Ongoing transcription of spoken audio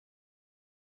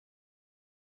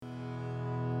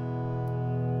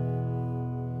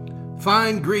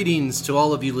Fine greetings to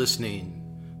all of you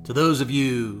listening, to those of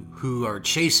you who are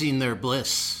chasing their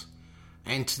bliss,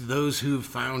 and to those who've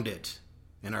found it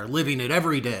and are living it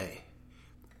every day.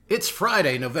 It's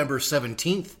Friday, November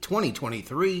 17th,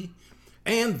 2023,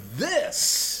 and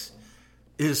this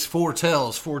is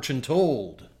Fortell's Fortune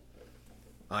Told.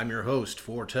 I'm your host,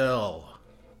 Fortell.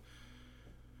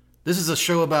 This is a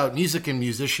show about music and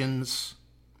musicians,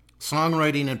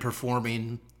 songwriting and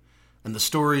performing, and the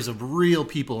stories of real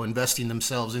people investing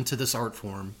themselves into this art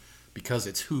form because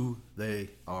it's who they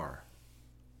are.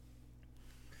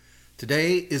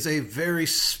 Today is a very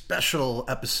special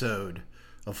episode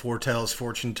of Fortell's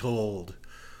Fortune Told.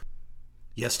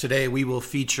 Yes, today we will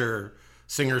feature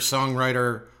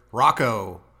singer-songwriter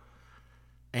Rocco,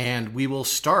 and we will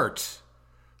start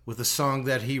with a song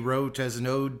that he wrote as an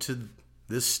ode to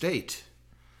this state.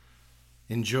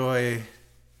 Enjoy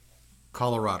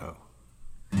Colorado.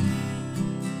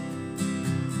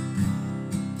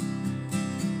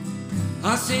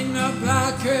 I seen the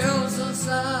black hills of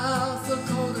South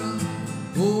Dakota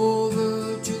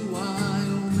over to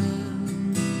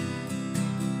Wyoming.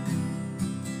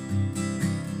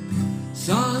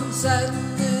 Sun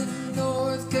setting in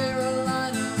North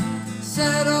Carolina,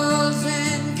 settles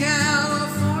in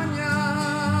California.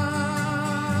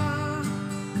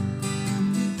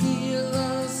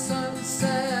 Tequila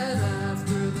sunset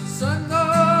after the sun goes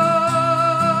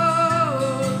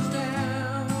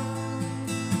down.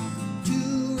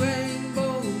 Two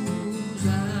rainbows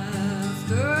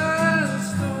after the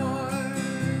storm.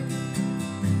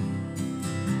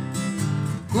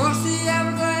 Across the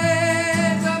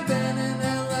Everglades, I've been in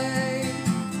LA.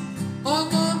 On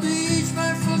the beach,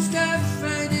 my footsteps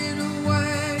fading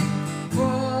away.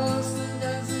 Across the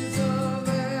deserts of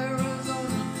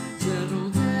Arizona,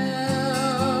 settled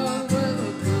down with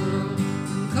a girl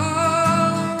in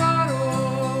Colorado.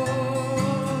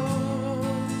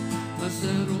 I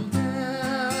settled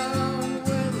down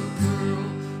with a girl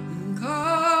in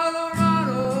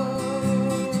Colorado.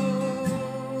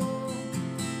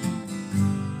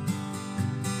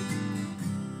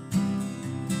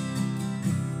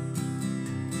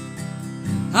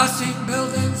 I seen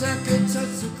buildings that could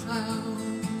touch the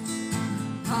clouds,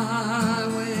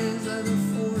 highways that are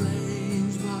 4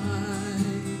 lanes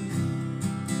wide,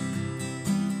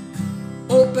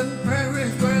 open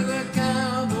prairies where the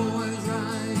cowboys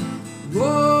ride,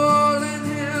 rolling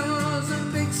hills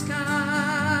and big skies.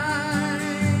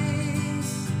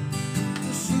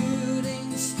 The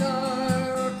shooting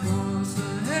star across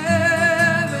the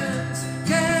heavens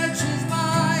catches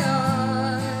my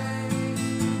eye.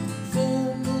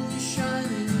 Full moon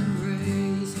shining in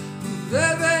rays of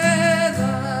vivid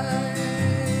light.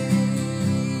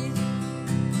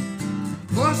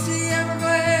 Across the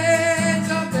Everglades,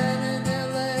 I've been in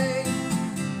LA.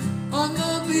 On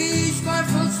the beach, my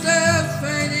footsteps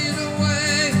fading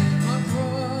away.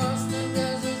 Across the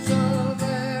deserts of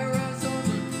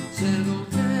Arizona, settled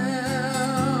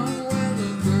down with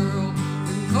a girl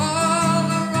in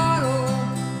Colorado.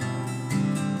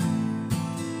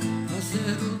 I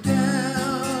settled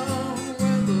down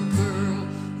with a girl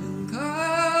in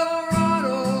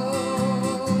Colorado.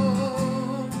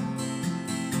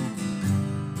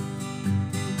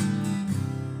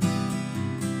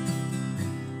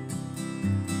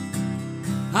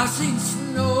 I seen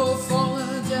snow fall in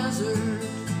a desert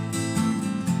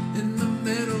in the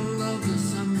middle of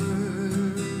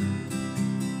December.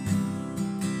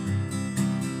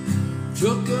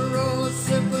 Took a road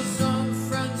trip with some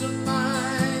friends of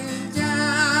mine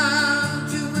down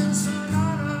to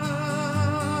Ensenada.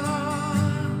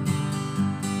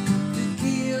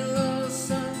 Tequila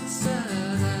sunset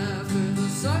after the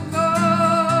sun goes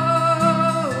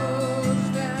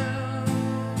down.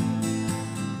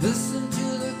 Listen to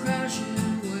the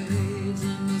crashing waves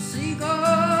and the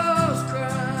seagulls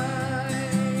cry.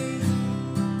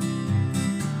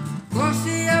 Across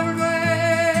the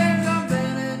Everglades, I've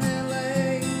been in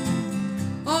LA.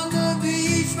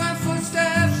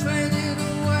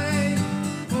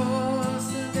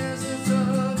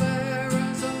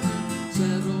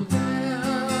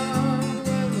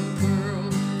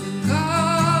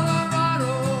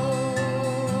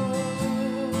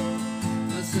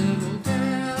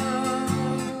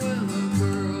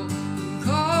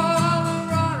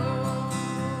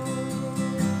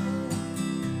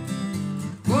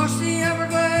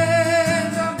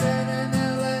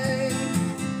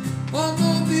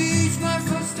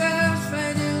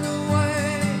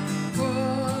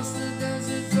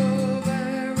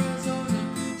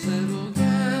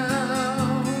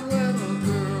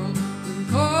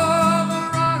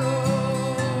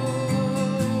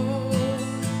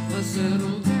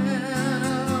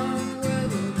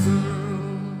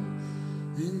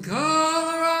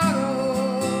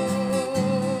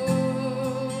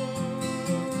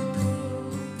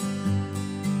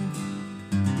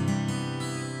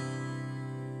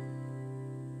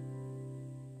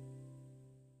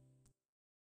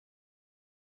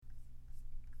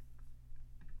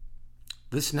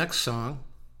 This next song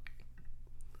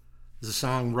is a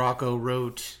song Rocco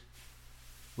wrote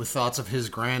with thoughts of his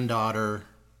granddaughter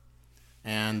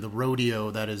and the rodeo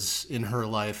that is in her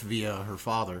life via her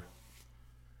father.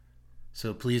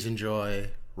 So please enjoy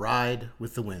Ride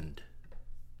with the Wind.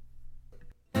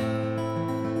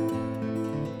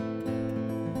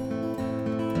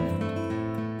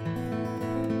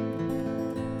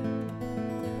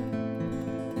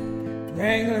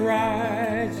 Wrangler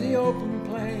rides the open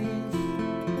plains,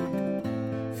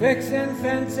 fixing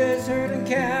fences, herding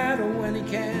cattle when he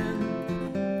can.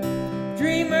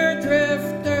 Dreamer,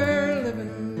 drifter,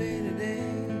 living day to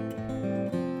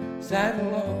day,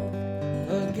 saddle up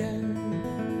again.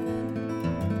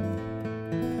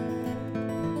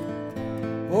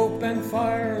 Open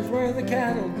fires where the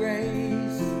cattle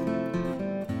graze,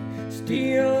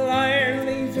 steel iron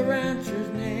leaves a rancher's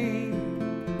name.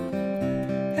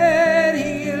 Head,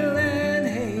 heel, and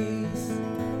haze,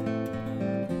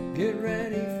 get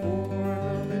ready for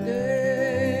another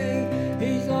day.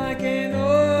 He's like an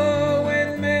old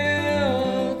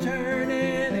windmill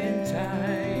turning in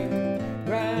time,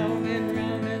 round and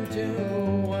round until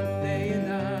one day it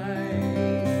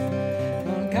dies.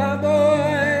 On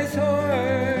cowboy's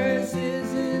horse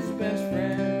is his best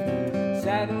friend,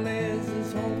 saddle is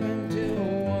his home until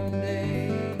one day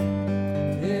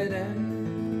it ends.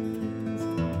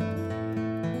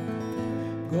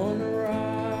 Gonna ride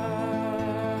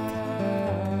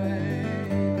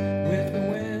with the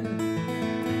wind.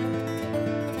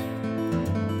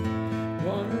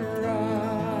 Gonna ride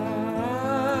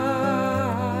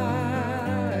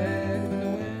with the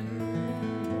wind.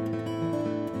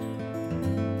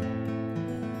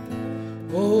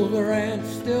 Old ranch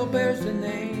still bears the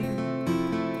name,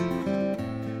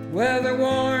 weather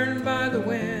worn by the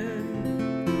wind.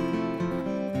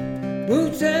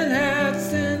 Boots and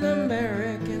hats and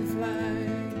American flag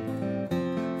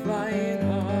flying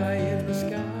high in the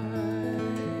sky.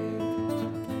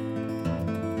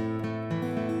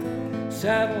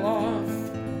 Saddle off,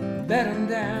 bed him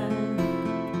down.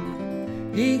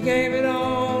 He gave it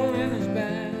all in his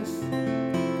best.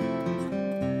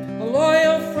 A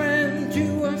loyal friend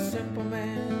to a simple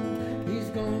man. He's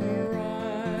gonna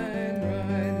ride,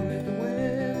 ride with the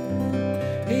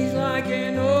wind. He's like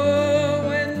an old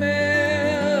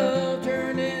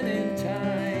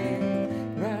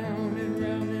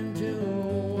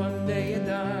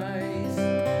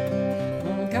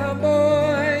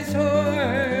cowboy's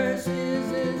horse is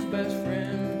his best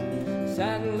friend,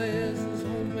 saddle is his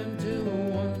home until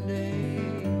one day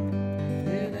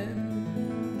it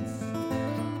ends.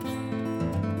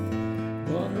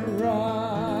 Gonna ride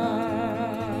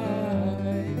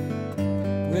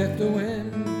with the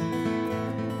wind.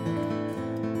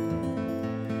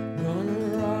 Gonna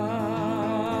ride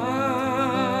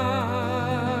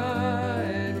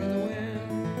with the wind.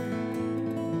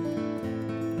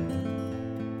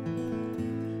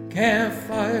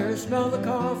 Campfire, smell the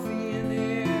coffee in the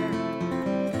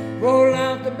air. Roll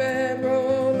out the bed,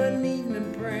 roll an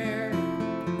evening prayer.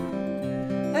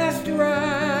 Last to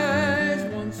rise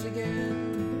once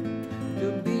again,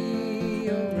 to be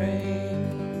a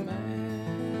Wrangler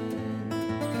man.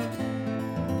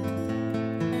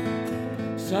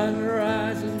 Sun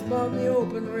rises above the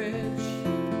open ridge,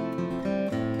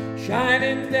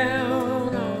 shining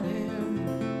down on him.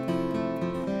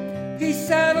 He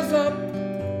saddles up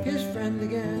his friend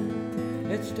again.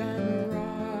 It's time to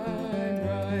ride,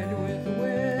 ride with the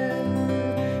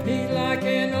wind. He's like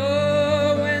an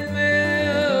old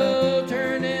windmill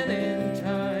turning in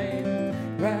time,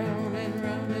 round and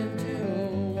round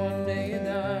until one day it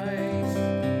dies.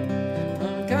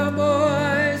 A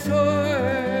cowboy's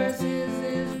horse is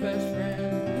his best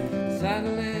friend,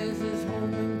 saddle is his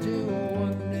home until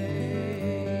one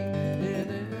day it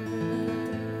ends.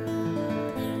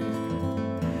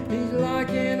 He's like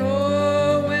an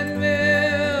old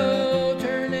windmill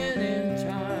turning in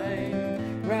time,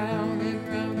 round and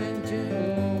round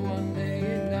until one day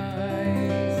it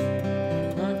dies.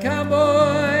 A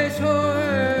cowboy's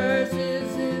horse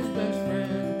is his best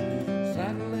friend,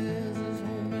 saddle is his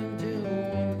home until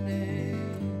one day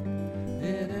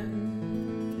it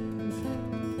ends.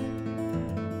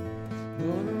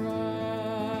 Gonna ride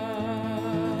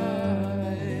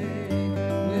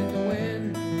with the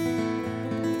wind.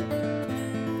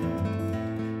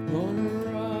 Gonna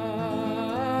ride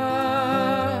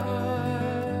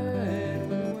with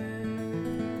the wind.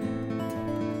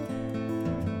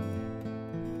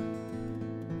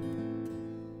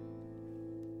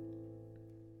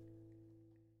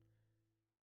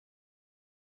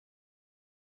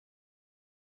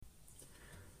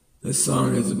 This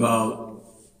song is about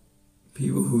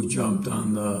people who jumped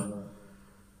on the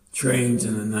trains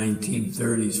in the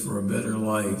 1930s for a better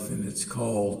life, and it's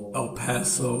called El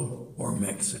Paso or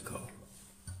Mexico.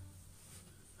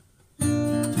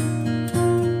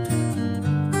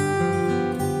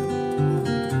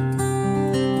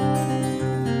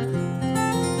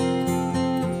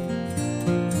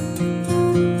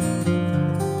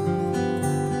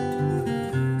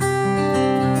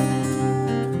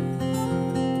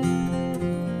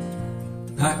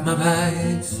 Pack my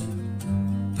bags,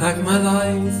 pack my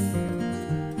life,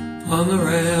 on the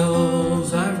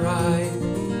rails I ride,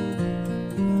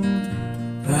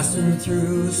 passing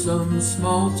through some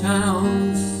small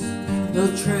towns,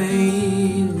 the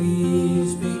train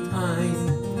leaves behind.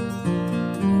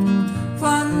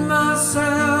 Find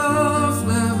myself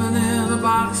living in a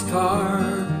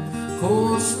boxcar,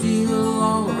 cold steel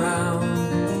all around.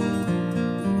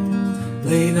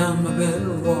 Lay down my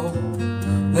bedroll,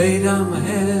 lay down my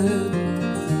head,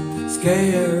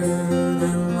 scared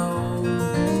and long.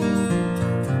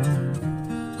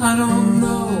 I don't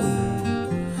know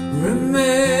where it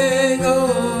may go.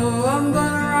 I'm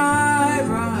gonna ride,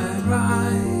 ride,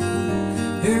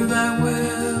 ride. Hear that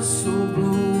whistle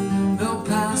blow, El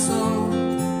Paso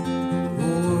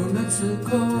or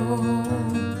Mexico.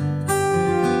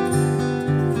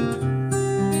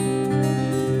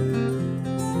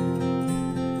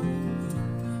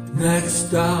 Next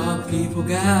stop, people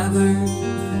gather,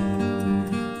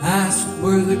 ask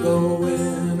where they're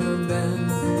going or been.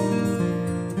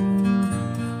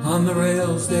 On the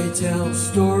rails they tell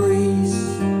stories,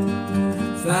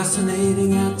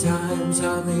 fascinating at times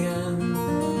how they end.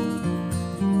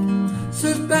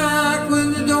 Sit back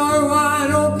with the door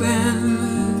wide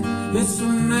open, it's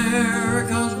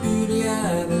America's beauty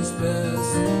at its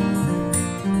best.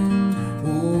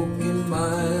 Woken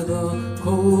by the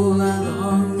cold and the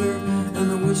hunger and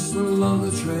the whistle of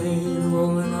the train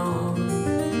rolling on.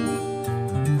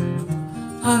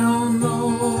 I don't know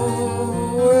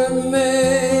where it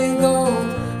may go.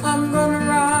 I'm gonna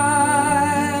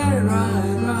ride,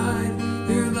 ride, ride.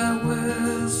 Hear that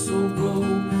whistle blow,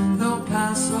 El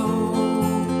Paso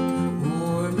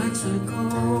or Mexico.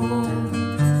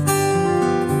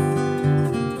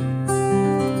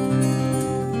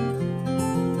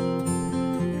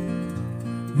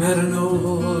 Met an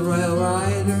old rail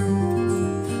rider,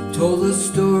 told the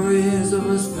stories of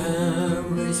his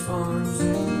family's farms.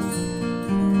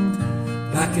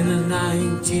 Back in the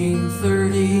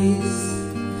 1930s,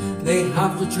 they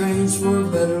hopped the trains for a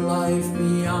better life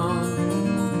beyond.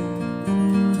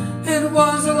 It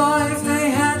was a life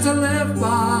they had to live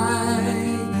by,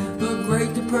 the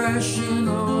Great Depression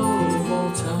of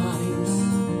all times.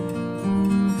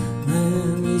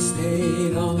 Many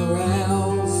stayed on the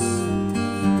rails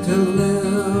to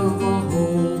live a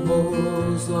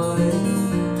hobo's life.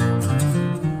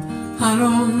 I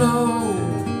don't know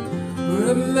where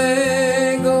it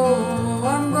may go.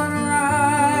 I'm gonna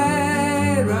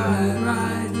ride, ride,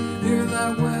 ride. Hear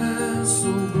that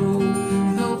whistle blow,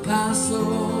 El Paso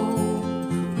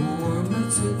or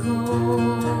Mexico.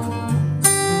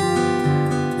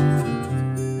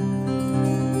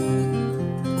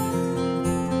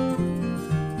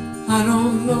 I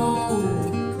don't know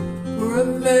where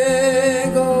it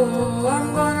may go.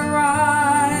 I'm gonna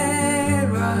ride,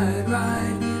 ride,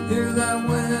 ride. Hear that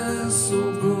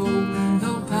whistle blow,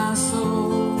 El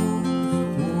Paso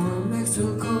or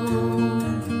Mexico.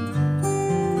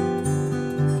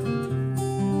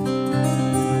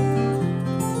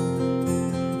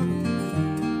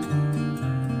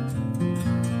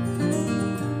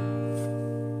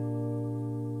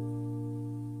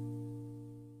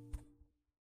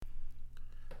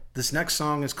 This next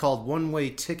song is called One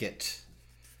Way Ticket,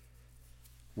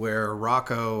 where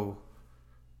Rocco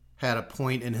had a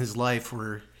point in his life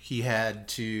where he had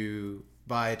to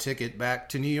buy a ticket back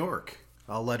to New York.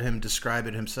 I'll let him describe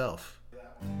it himself.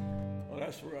 Well,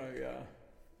 that's where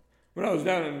when I was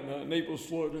down in Naples,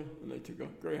 Florida, and they took a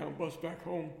Greyhound bus back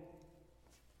home,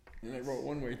 and they wrote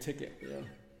One Way Ticket. Yeah.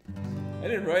 I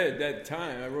didn't write it at that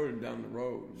time. I wrote it down the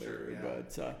road later,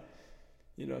 but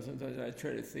sometimes I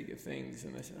try to think of things,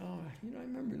 and I said, I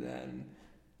remember that, and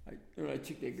I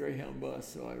took that Greyhound bus,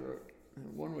 so I wrote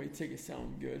One Way Ticket.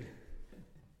 Sounds good.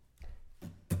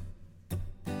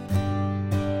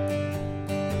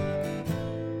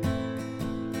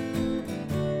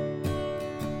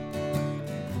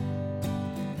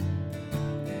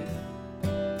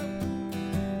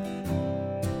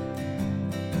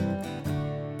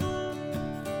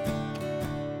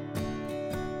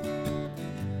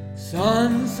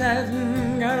 Sun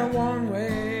setting, got a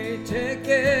one-way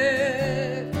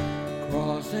ticket,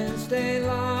 crossing state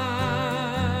lines,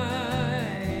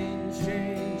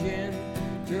 changing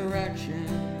direction.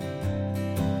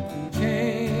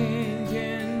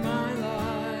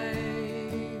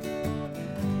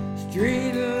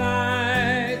 Street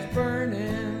lights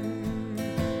burning,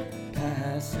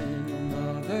 passing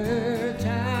another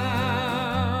town.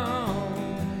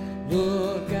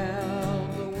 Look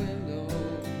out the window,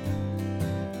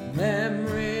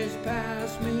 memories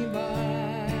pass me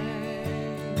by.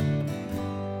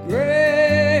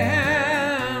 Greyhound,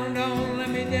 don't let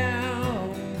me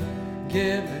down,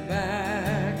 give me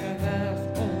back that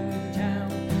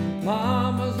hometown.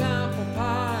 Mama's apple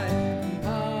pie and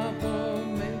Papa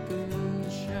make a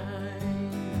moonshine.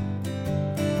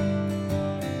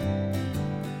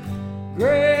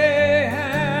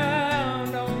 Greyhound,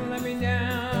 don't let me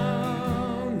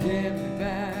down, give me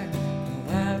back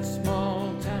that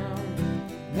small town,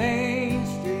 Main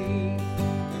Street,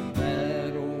 and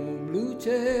that old blue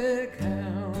tick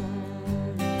hound.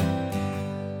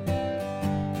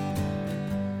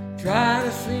 Try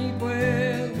to sleep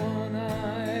with one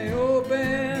eye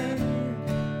open,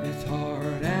 it's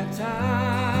hard at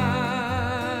times.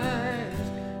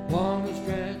 Wanna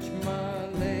stretch my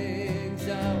legs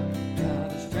out,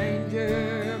 got a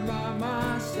stranger by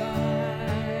my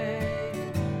side.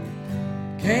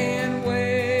 Can't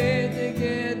wait to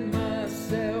get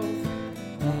myself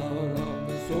out of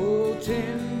this old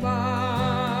tin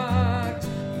box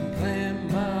and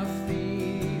plant my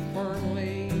feet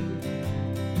firmly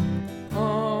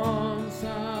on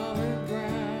solid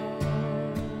ground.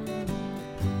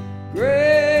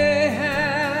 Greyhound,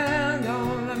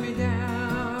 don't let me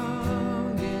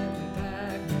down, give me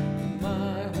back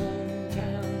my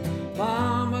hometown.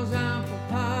 Mama's apple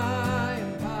pie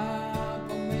and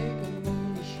Papa make a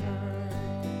moonshine.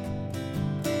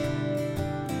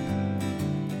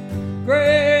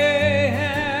 Greyhound,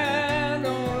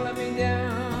 don't let me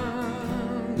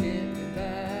down, give me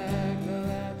back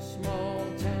that small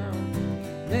town,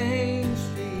 Main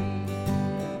Street,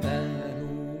 that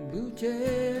old blue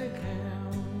tick hound.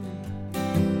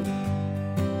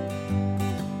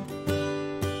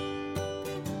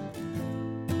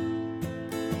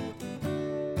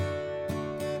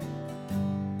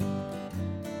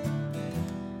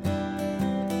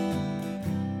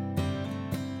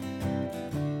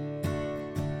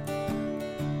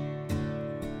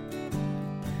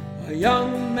 A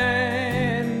young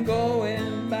man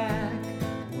going back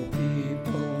where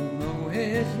people know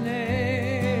his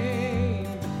name.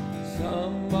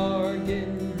 Some are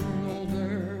getting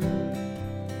older,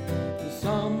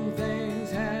 some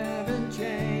things haven't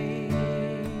changed.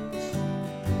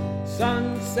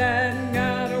 Sunset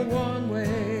got a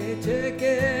one-way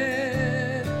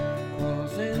ticket,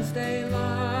 crossing state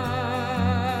lines,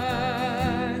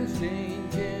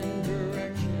 changing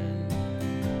direction,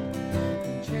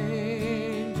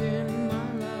 changing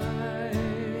my life.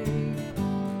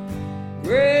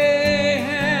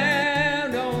 Greyhound,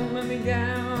 don't let me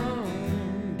down,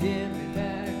 give me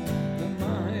back to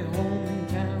my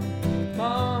hometown.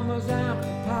 Mama's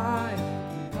apple pie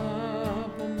and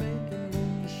Papa making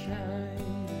moonshine.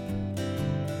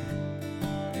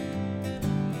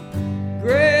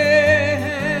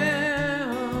 Greyhound,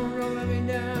 don't let me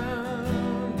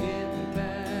down, give me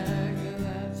back to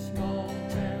that small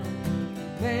town,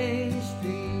 Main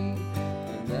Street,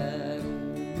 and that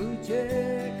old blue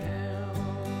tick hound.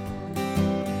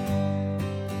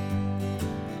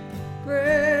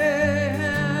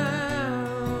 Greyhound,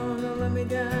 don't let me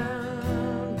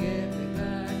down, give me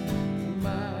back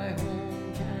my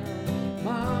hometown.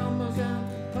 Mama's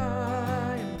apple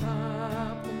pie and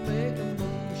Papa make a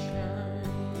moonshine.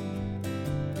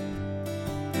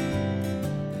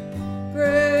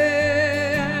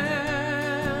 Greyhound,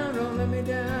 don't let me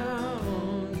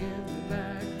down, give me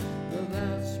back to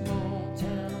that small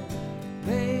town,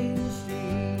 Main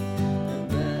Street, and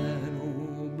that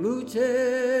old blue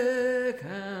tick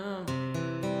hound.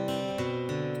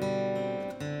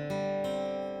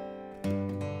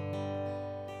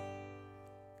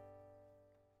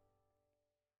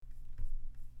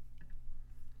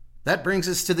 That brings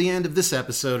us to the end of this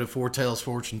episode of Four Tales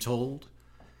Fortune Told.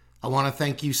 I want to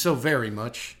thank you so very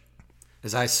much,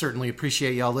 as I certainly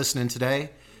appreciate y'all listening today,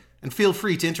 and feel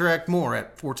free to interact more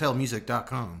at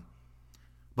foretellmusic.com.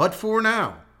 But for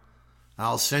now,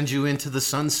 I'll send you into the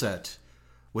sunset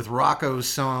with Rocco's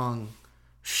song,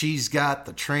 She's Got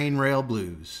the Train Rail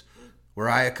Blues, where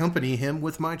I accompany him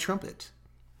with my trumpet.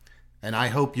 And I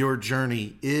hope your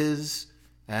journey is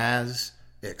as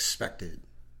expected.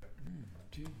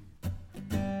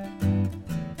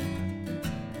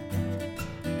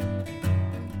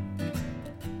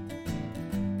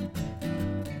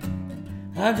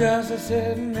 I'm just a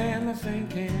sitting and a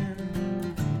thinking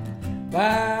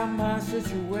by my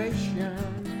situation.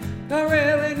 Don't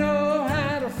really know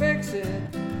how to fix it.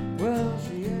 Will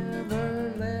she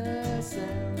ever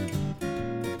listen?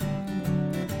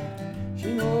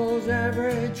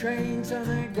 train, son,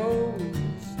 that goes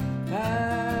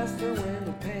past her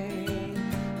window pane.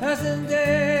 As the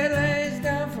day lays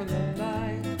down for the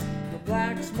night, the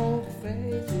black smoke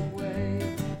fades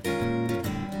away.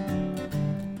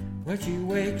 When she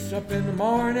wakes up in the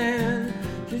morning,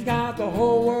 she's got the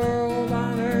whole world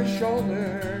on her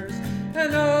shoulders.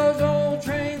 And those old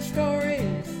train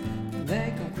stories,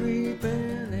 they come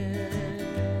creeping in.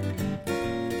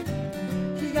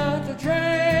 She's got the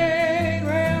train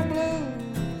rail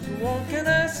blues, what can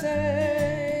I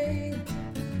say?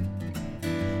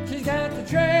 She's got the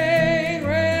train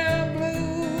rail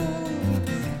blues,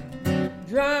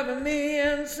 driving me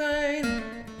insane.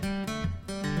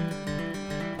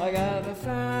 I got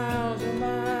 1,000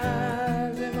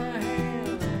 miles in my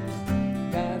hands,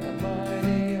 got the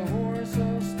mighty horse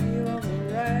of steel on the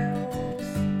rails,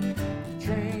 the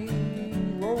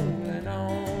train rolling on.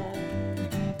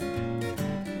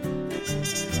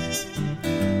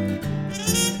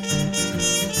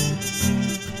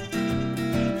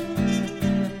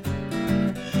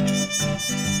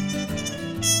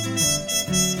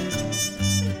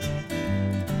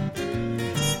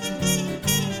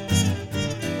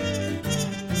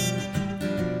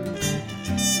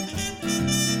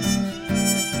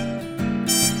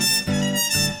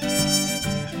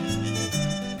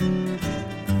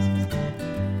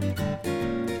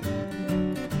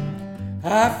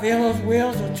 I feel those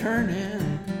wheels are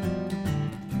turning,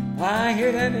 I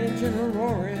hear that engine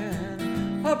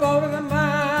a-roaring, up over the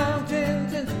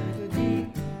mountains into the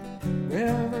deep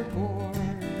river gorge.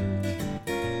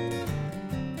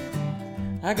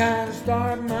 I gotta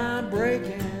start my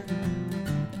braking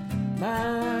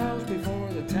miles before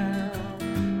the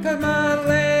town, 'cause my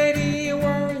lady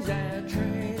worries that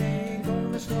train ain't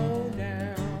gonna slow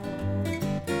down.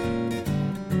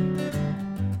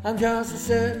 I'm just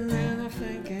sitting there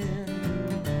thinking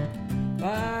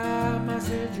about my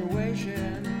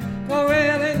situation. Don't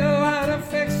really know how to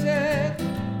fix it.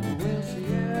 Will she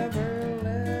ever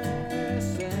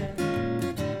listen?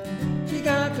 She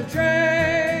got the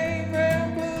train rail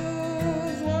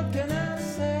blues, what can I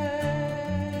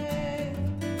say?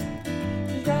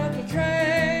 She got the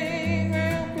train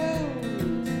rail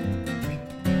blues,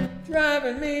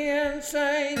 driving me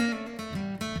insane.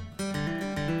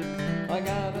 I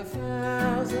got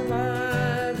 1,000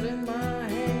 lives in my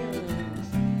hands,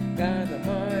 got the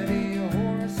mighty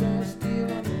horse of steel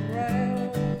on the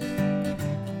rails,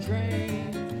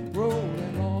 train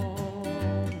rolling on.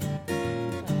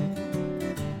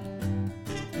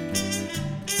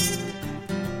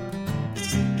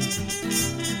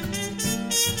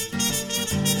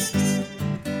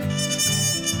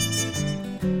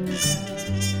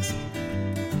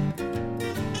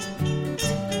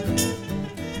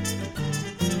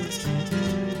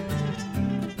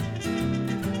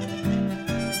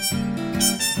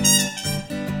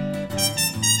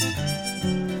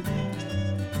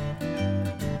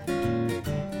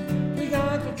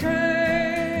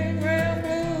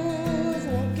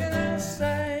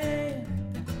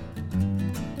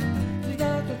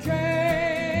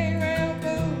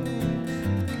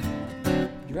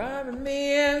 Driving me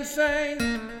insane.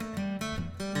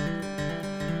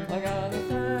 I got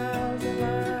 1,000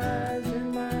 lives in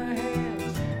my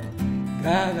hands,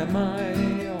 got a mighty